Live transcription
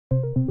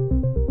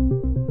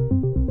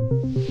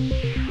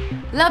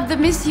Love the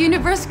Miss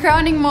Universe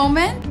crowning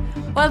moment?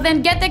 Well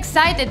then get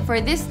excited for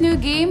this new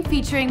game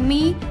featuring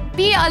me,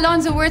 Pia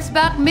Alonzo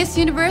Wurtzbach, Miss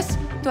Universe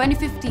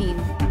 2015.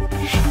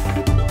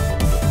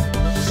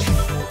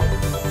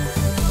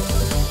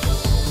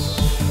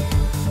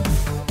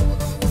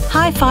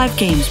 High Five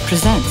Games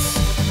presents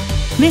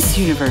Miss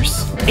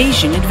Universe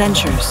Asian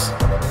Adventures.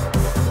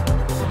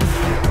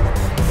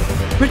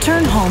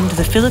 Return home to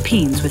the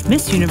Philippines with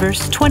Miss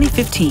Universe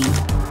 2015.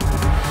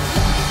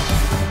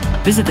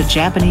 Visit the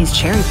Japanese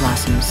cherry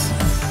blossoms.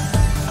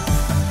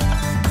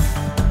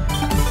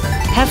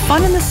 Have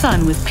fun in the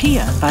sun with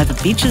Pia by the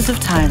beaches of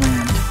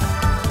Thailand.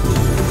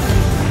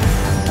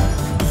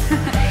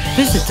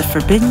 Visit the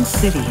Forbidden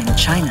City in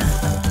China.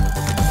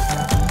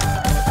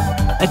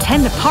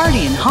 Attend a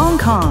party in Hong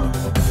Kong.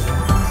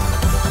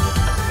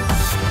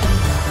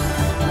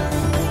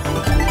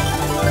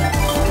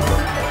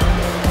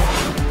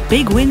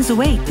 Big wins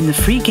await in the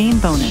free game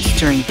bonus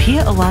during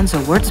Pia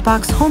Alonzo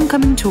Wurtzbach's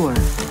Homecoming Tour.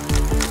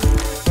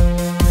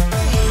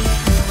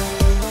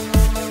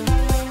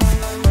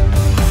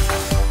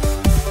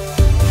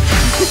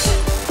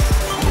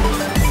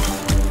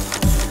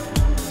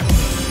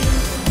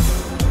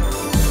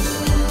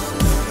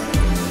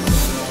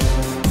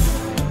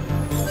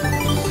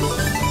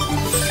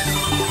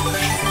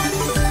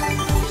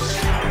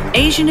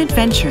 Asian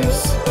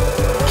Adventures.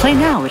 Play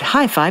now at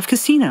High Five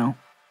Casino.